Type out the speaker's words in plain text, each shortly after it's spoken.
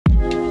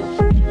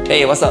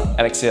Hey, what's up?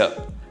 Alex here.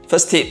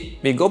 First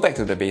tip, we go back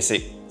to the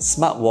basic.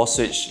 Smart wall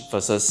switch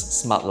versus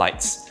smart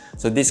lights.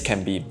 So this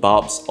can be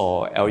bulbs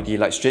or LED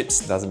light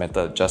strips, doesn't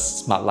matter,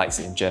 just smart lights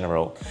in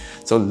general.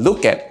 So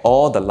look at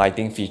all the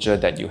lighting feature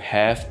that you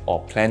have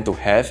or plan to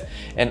have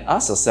and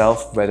ask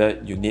yourself whether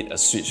you need a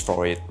switch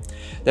for it.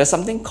 There's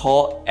something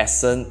called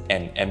accent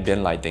and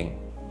ambient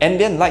lighting.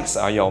 Ambient lights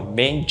are your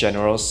main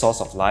general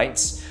source of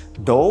lights.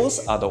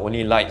 Those are the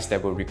only lights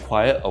that will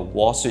require a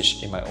wall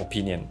switch in my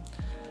opinion.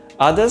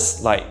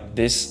 Others like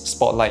this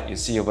spotlight you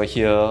see over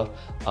here,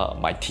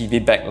 my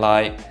TV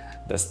backlight,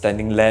 the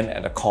standing lamp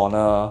at the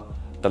corner,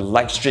 the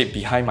light strip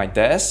behind my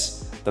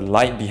desk, the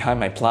light behind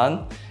my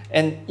plant,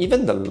 and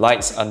even the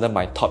lights under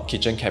my top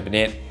kitchen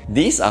cabinet.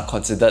 These are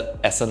considered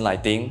accent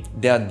lighting.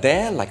 They are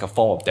there like a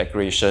form of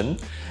decoration.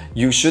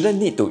 You shouldn't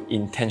need to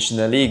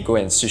intentionally go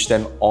and switch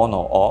them on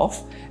or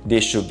off. They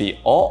should be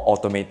all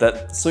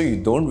automated, so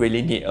you don't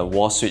really need a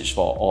wall switch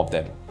for all of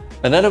them.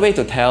 Another way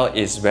to tell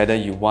is whether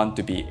you want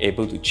to be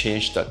able to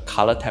change the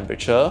color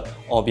temperature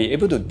or be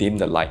able to dim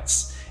the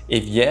lights.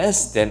 If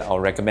yes, then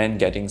I'll recommend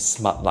getting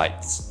smart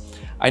lights.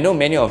 I know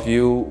many of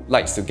you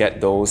likes to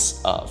get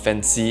those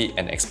fancy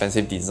and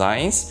expensive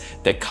designs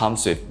that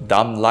comes with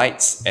dumb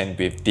lights and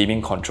with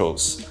dimming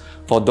controls.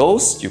 For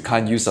those, you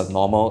can't use a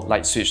normal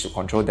light switch to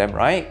control them,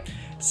 right?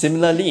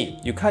 Similarly,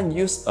 you can't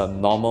use a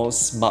normal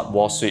smart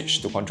wall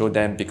switch to control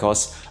them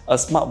because a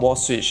smart wall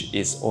switch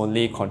is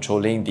only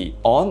controlling the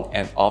on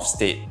and off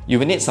state. You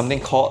will need something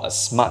called a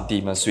smart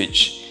dimmer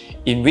switch,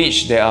 in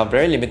which there are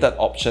very limited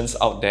options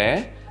out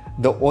there.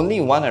 The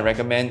only one I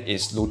recommend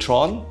is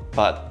Lutron,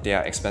 but they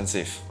are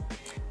expensive.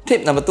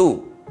 Tip number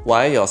 2,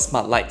 wire your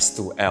smart lights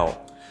to L.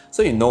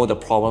 So you know the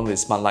problem with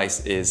smart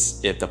lights is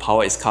if the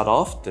power is cut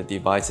off, the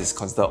device is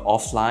considered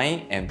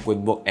offline and won't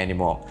work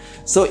anymore.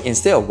 So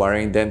instead of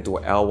wiring them to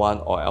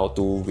L1 or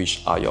L2,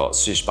 which are your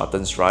switch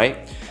buttons,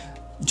 right?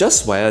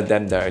 Just wire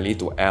them directly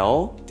to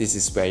L. This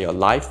is where your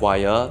live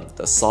wire,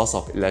 the source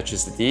of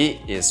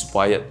electricity, is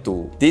wired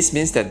to. This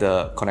means that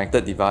the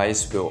connected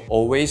device will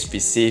always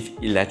receive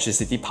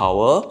electricity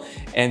power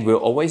and will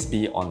always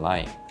be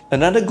online.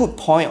 Another good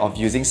point of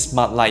using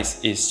smart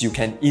lights is you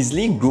can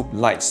easily group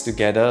lights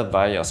together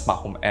via your smart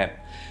home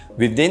app.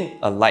 Within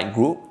a light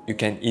group, you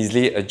can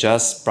easily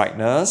adjust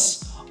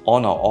brightness,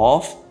 on or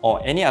off,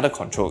 or any other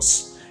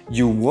controls.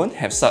 You won't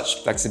have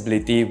such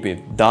flexibility with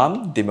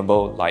dumb,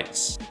 dimmable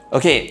lights.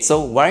 Okay,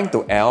 so wiring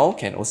to L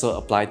can also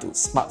apply to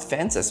smart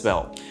fans as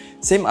well.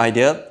 Same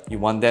idea, you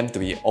want them to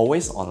be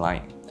always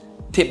online.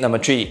 Tip number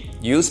 3,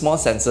 use more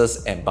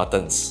sensors and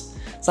buttons.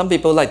 Some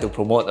people like to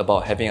promote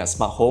about having a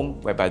smart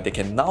home whereby they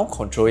can now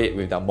control it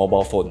with their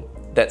mobile phone.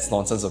 That's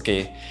nonsense,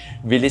 okay?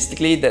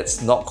 Realistically,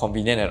 that's not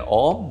convenient at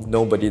all.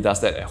 Nobody does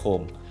that at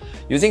home.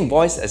 Using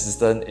voice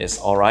assistant is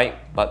alright,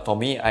 but for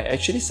me, I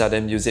actually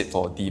seldom use it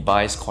for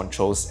device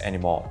controls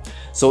anymore.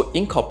 So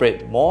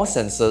incorporate more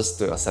sensors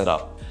to your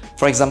setup.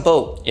 For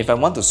example, if I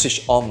want to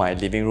switch on my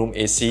living room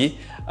AC,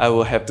 I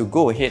will have to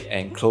go ahead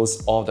and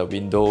close all the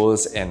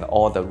windows and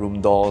all the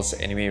room doors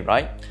anyway,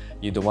 right?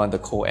 You don't want the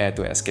cold air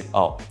to escape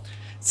out.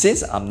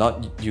 Since I'm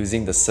not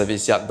using the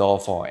service yard door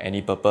for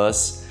any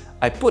purpose,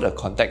 I put a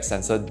contact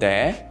sensor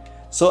there.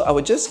 So I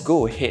will just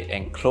go ahead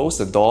and close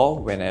the door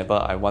whenever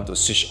I want to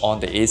switch on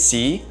the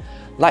AC.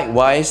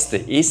 Likewise,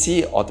 the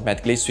AC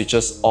automatically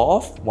switches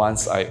off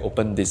once I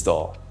open this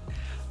door.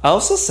 I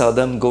also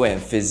seldom go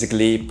and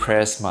physically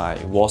press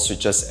my wall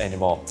switches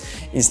anymore.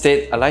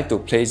 Instead, I like to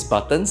place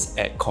buttons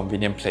at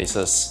convenient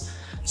places.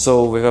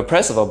 So with a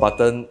press of a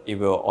button, it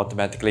will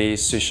automatically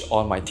switch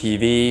on my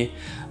TV,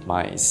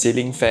 my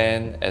ceiling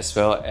fan, as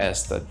well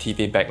as the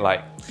TV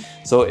backlight.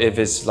 So if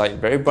it's like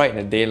very bright in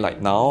the day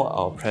like now,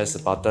 I'll press the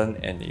button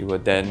and it will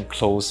then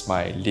close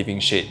my living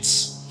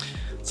shades.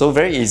 So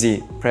very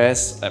easy,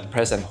 press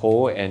and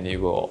hold and it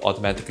will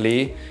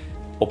automatically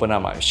open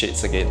up my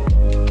shades again.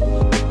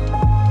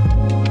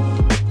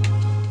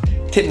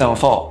 Tip number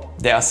 4,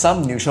 there are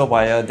some neutral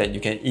wire that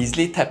you can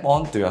easily tap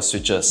on to your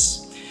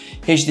switches.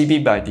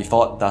 HDB by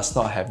default does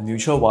not have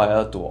neutral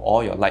wire to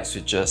all your light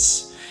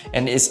switches,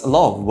 and it's a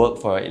lot of work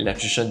for an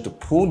electrician to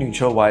pull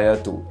neutral wire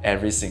to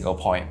every single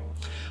point.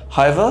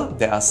 However,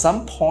 there are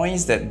some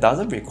points that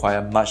doesn't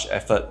require much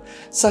effort,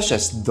 such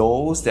as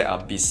those that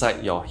are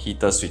beside your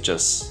heater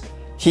switches.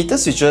 Heater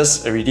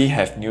switches already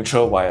have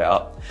neutral wire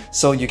up,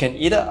 so you can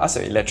either ask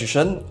your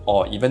electrician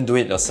or even do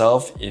it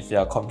yourself if you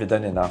are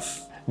confident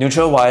enough.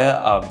 Neutral wire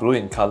are blue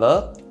in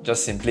color,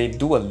 just simply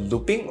do a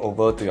looping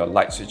over to your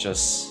light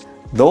switches.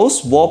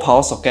 Those wall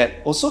power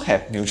socket also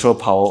have neutral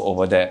power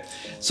over there.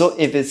 So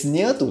if it's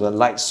near to the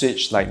light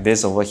switch like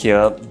this over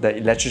here, the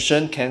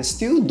electrician can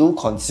still do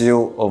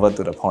conceal over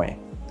to the point.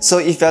 So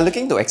if you're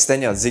looking to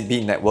extend your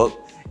Zigbee network,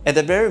 at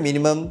the very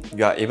minimum,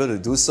 you are able to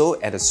do so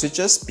at the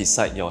switches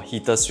beside your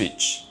heater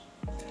switch.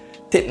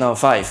 Tip number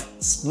 5,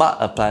 smart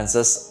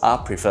appliances are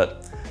preferred.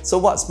 So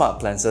what smart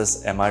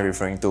appliances am I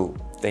referring to?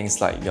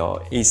 Things like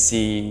your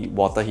AC,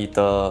 water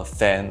heater,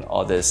 fan,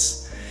 all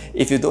this.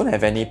 If you don't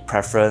have any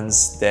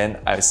preference, then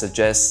I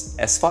suggest,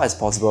 as far as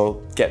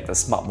possible, get the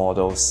smart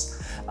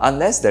models.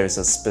 unless there is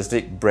a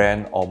specific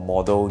brand or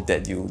model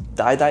that you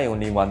die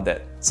only want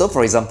that. So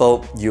for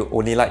example, you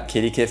only like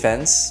KDK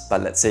fans,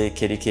 but let's say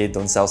KDK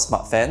don't sell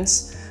smart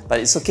fans, but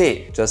it's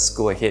okay, just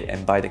go ahead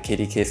and buy the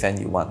KDK fan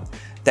you want.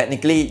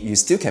 Technically, you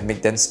still can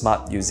make them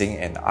smart using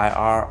an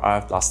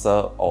RF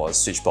blaster or a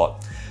switchboard.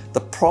 The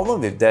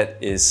problem with that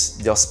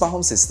is your smart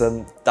home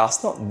system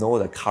does not know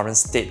the current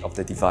state of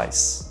the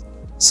device.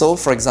 So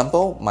for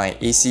example, my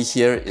AC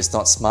here is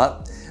not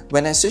smart.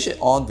 When I switch it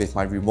on with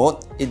my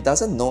remote, it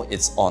doesn't know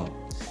it's on.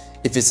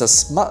 If it's a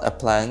smart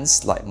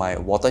appliance like my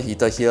water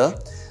heater here,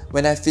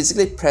 when I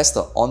physically press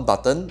the on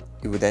button,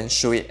 it will then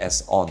show it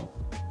as on.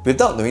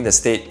 Without knowing the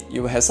state,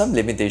 you will have some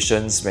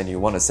limitations when you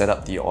want to set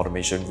up the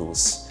automation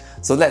rules.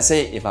 So let's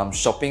say if I'm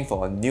shopping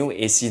for a new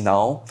AC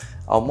now,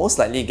 I'll most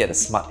likely get a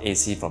smart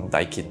AC from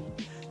Daikin.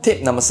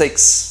 Tip number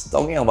 6,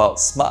 talking about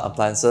smart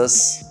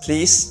appliances,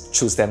 please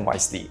choose them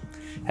wisely.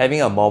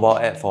 Having a mobile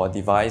app for a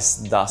device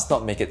does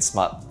not make it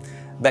smart.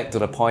 Back to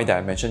the point that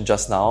I mentioned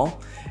just now,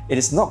 it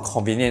is not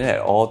convenient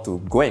at all to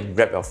go and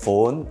grab your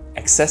phone,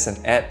 access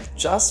an app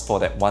just for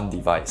that one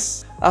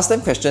device. Ask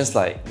them questions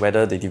like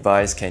whether the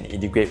device can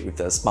integrate with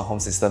the smart home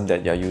system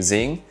that you're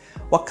using,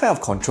 what kind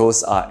of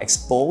controls are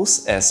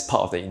exposed as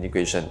part of the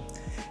integration.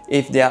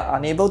 If they are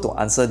unable to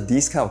answer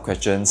these kind of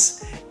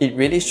questions, it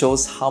really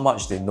shows how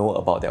much they know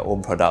about their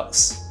own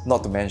products,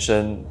 not to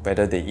mention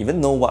whether they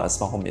even know what a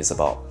smart home is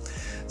about.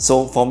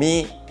 So for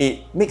me,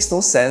 it makes no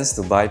sense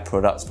to buy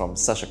products from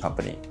such a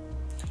company.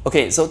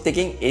 Okay, so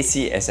taking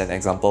AC as an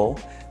example,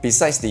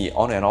 besides the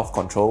on and off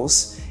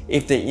controls,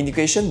 if the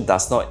integration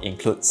does not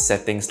include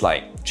settings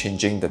like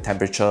changing the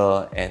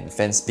temperature and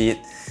fan speed,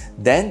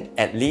 then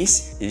at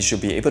least it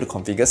should be able to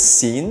configure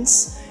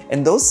scenes,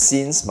 and those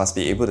scenes must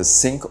be able to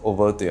sync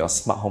over to your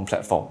smart home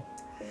platform.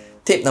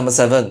 Tip number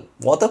 7,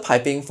 water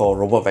piping for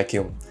robot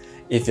vacuum.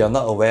 If you're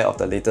not aware of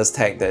the latest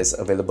tech that is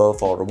available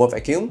for robot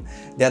vacuum,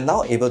 they are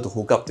now able to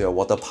hook up to your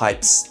water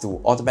pipes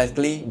to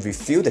automatically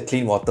refill the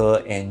clean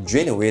water and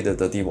drain away the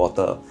dirty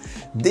water.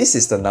 This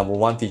is the number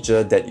 1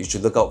 feature that you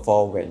should look out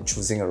for when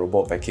choosing a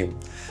robot vacuum.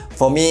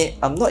 For me,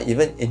 I'm not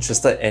even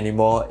interested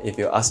anymore if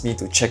you ask me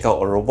to check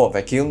out a robot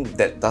vacuum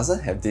that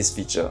doesn't have this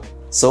feature.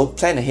 So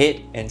plan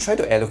ahead and try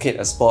to allocate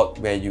a spot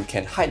where you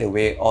can hide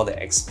away all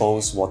the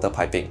exposed water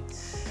piping.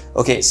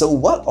 Okay, so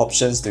what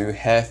options do you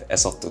have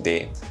as of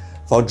today?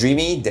 For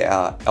Dreamy, there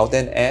are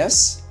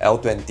L10S,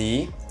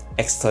 L20,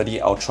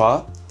 X30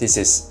 Ultra, this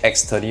is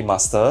X30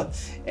 Master,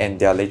 and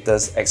their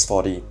latest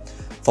X40.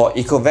 For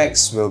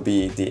Ecovacs will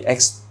be the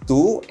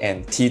X2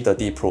 and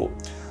T30 Pro.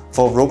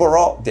 For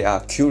Roborock, there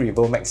are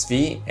Q-Revo Max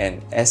V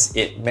and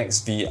S8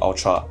 Max V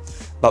Ultra,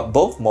 but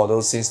both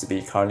models seems to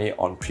be currently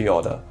on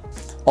pre-order.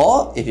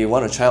 Or if you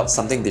want to try out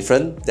something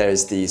different, there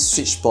is the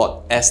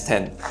Switchboard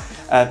S10.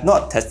 I have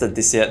not tested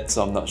this yet,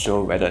 so I'm not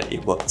sure whether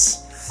it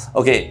works.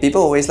 Okay,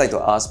 people always like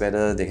to ask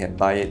whether they can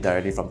buy it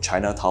directly from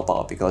China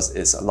Taobao because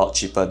it's a lot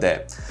cheaper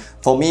there.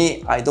 For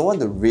me, I don't want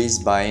to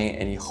risk buying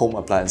any home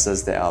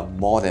appliances that are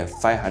more than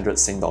 500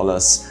 Sing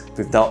dollars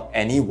without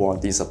any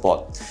warranty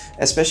support,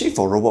 especially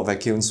for robot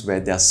vacuums where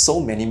there are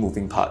so many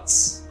moving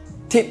parts.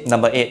 Tip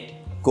number 8,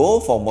 go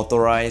for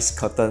motorized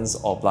curtains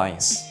or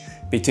blinds.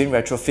 Between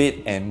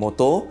retrofit and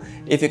moto,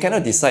 if you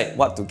cannot decide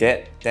what to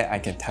get, then I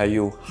can tell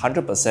you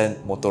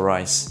 100%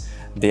 motorized.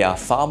 They are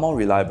far more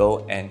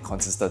reliable and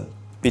consistent.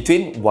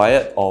 Between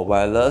wired or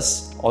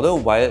wireless, although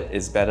wired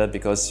is better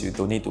because you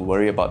don't need to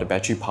worry about the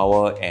battery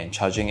power and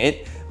charging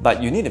it,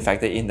 but you need to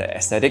factor in the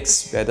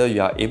aesthetics, whether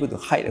you are able to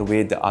hide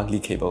away the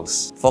ugly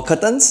cables. For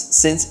curtains,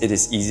 since it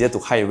is easier to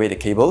hide away the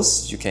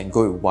cables, you can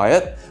go with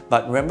wired,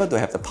 but remember to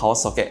have the power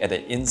socket at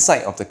the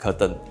inside of the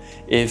curtain.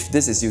 If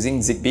this is using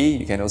Zigbee,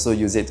 you can also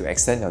use it to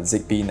extend your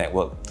Zigbee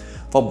network.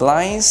 For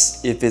blinds,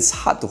 if it's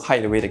hard to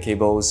hide away the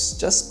cables,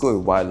 just go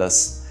with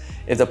wireless.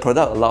 If the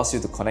product allows you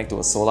to connect to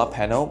a solar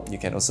panel, you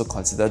can also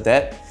consider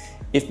that.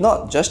 If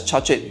not, just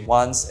charge it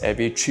once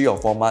every 3 or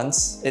 4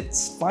 months,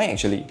 it's fine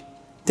actually.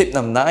 Tip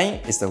number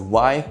 9 is the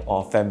wife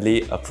or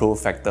family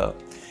approve factor.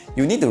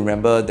 You need to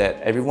remember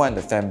that everyone in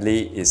the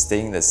family is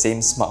staying in the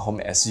same smart home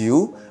as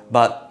you,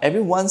 but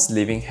everyone's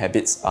living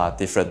habits are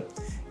different,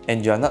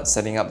 and you are not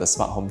setting up the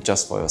smart home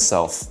just for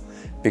yourself.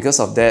 Because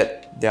of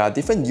that, there are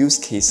different use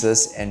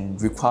cases and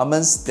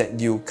requirements that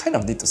you kind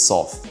of need to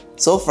solve.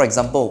 So for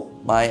example,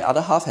 my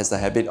other half has the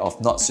habit of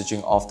not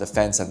switching off the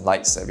fans and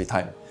lights every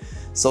time.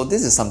 So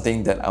this is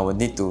something that I will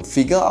need to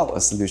figure out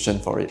a solution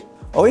for it.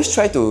 Always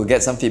try to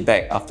get some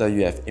feedback after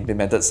you have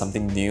implemented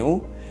something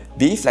new.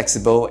 Be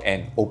flexible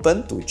and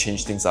open to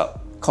change things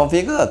up.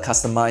 Configure a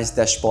customized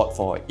dashboard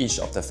for each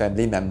of the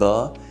family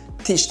member.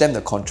 Teach them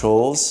the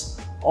controls.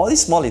 All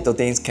these small little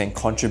things can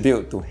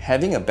contribute to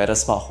having a better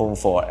smart home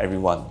for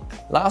everyone.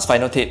 Last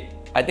final tip.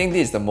 I think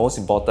this is the most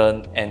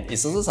important, and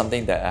it's also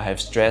something that I have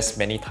stressed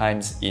many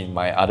times in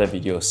my other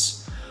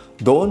videos.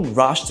 Don't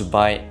rush to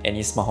buy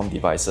any smart home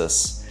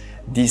devices.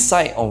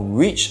 Decide on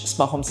which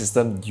smart home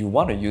system you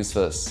want to use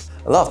first.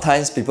 A lot of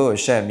times people will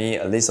share with me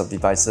a list of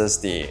devices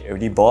they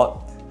already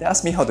bought. They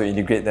ask me how to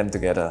integrate them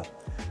together.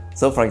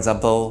 So for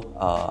example,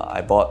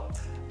 I bought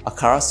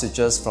Akara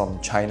switches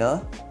from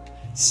China,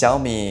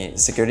 Xiaomi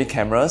security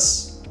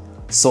cameras,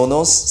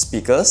 Sonos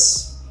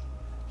speakers,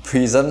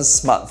 Prism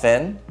smart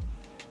fan,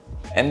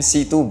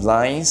 MC2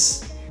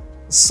 blinds,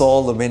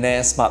 Sol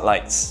Luminaire smart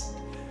lights.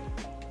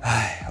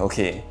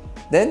 Okay,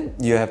 then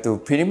you have to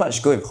pretty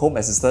much go with Home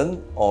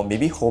Assistant, or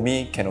maybe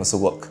Homey can also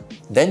work.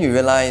 Then you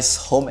realize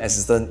Home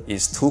Assistant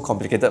is too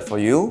complicated for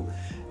you.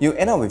 You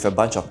end up with a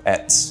bunch of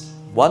apps.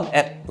 One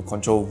app to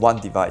control one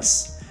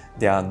device.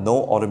 There are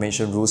no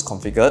automation rules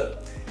configured.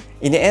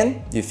 In the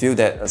end, you feel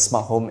that a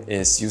smart home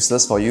is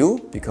useless for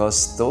you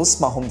because those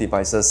smart home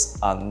devices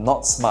are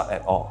not smart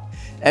at all.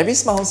 Every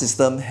smart home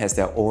system has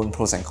their own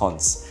pros and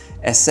cons.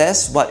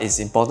 Assess what is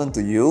important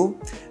to you,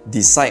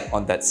 decide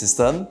on that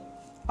system.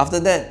 After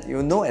that,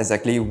 you'll know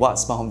exactly what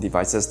smart home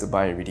devices to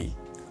buy already.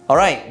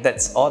 Alright,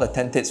 that's all the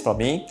 10 tips from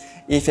me.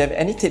 If you have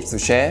any tips to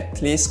share,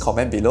 please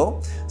comment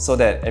below so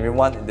that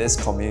everyone in this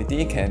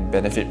community can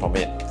benefit from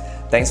it.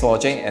 Thanks for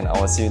watching, and I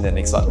will see you in the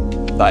next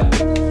one.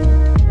 Bye!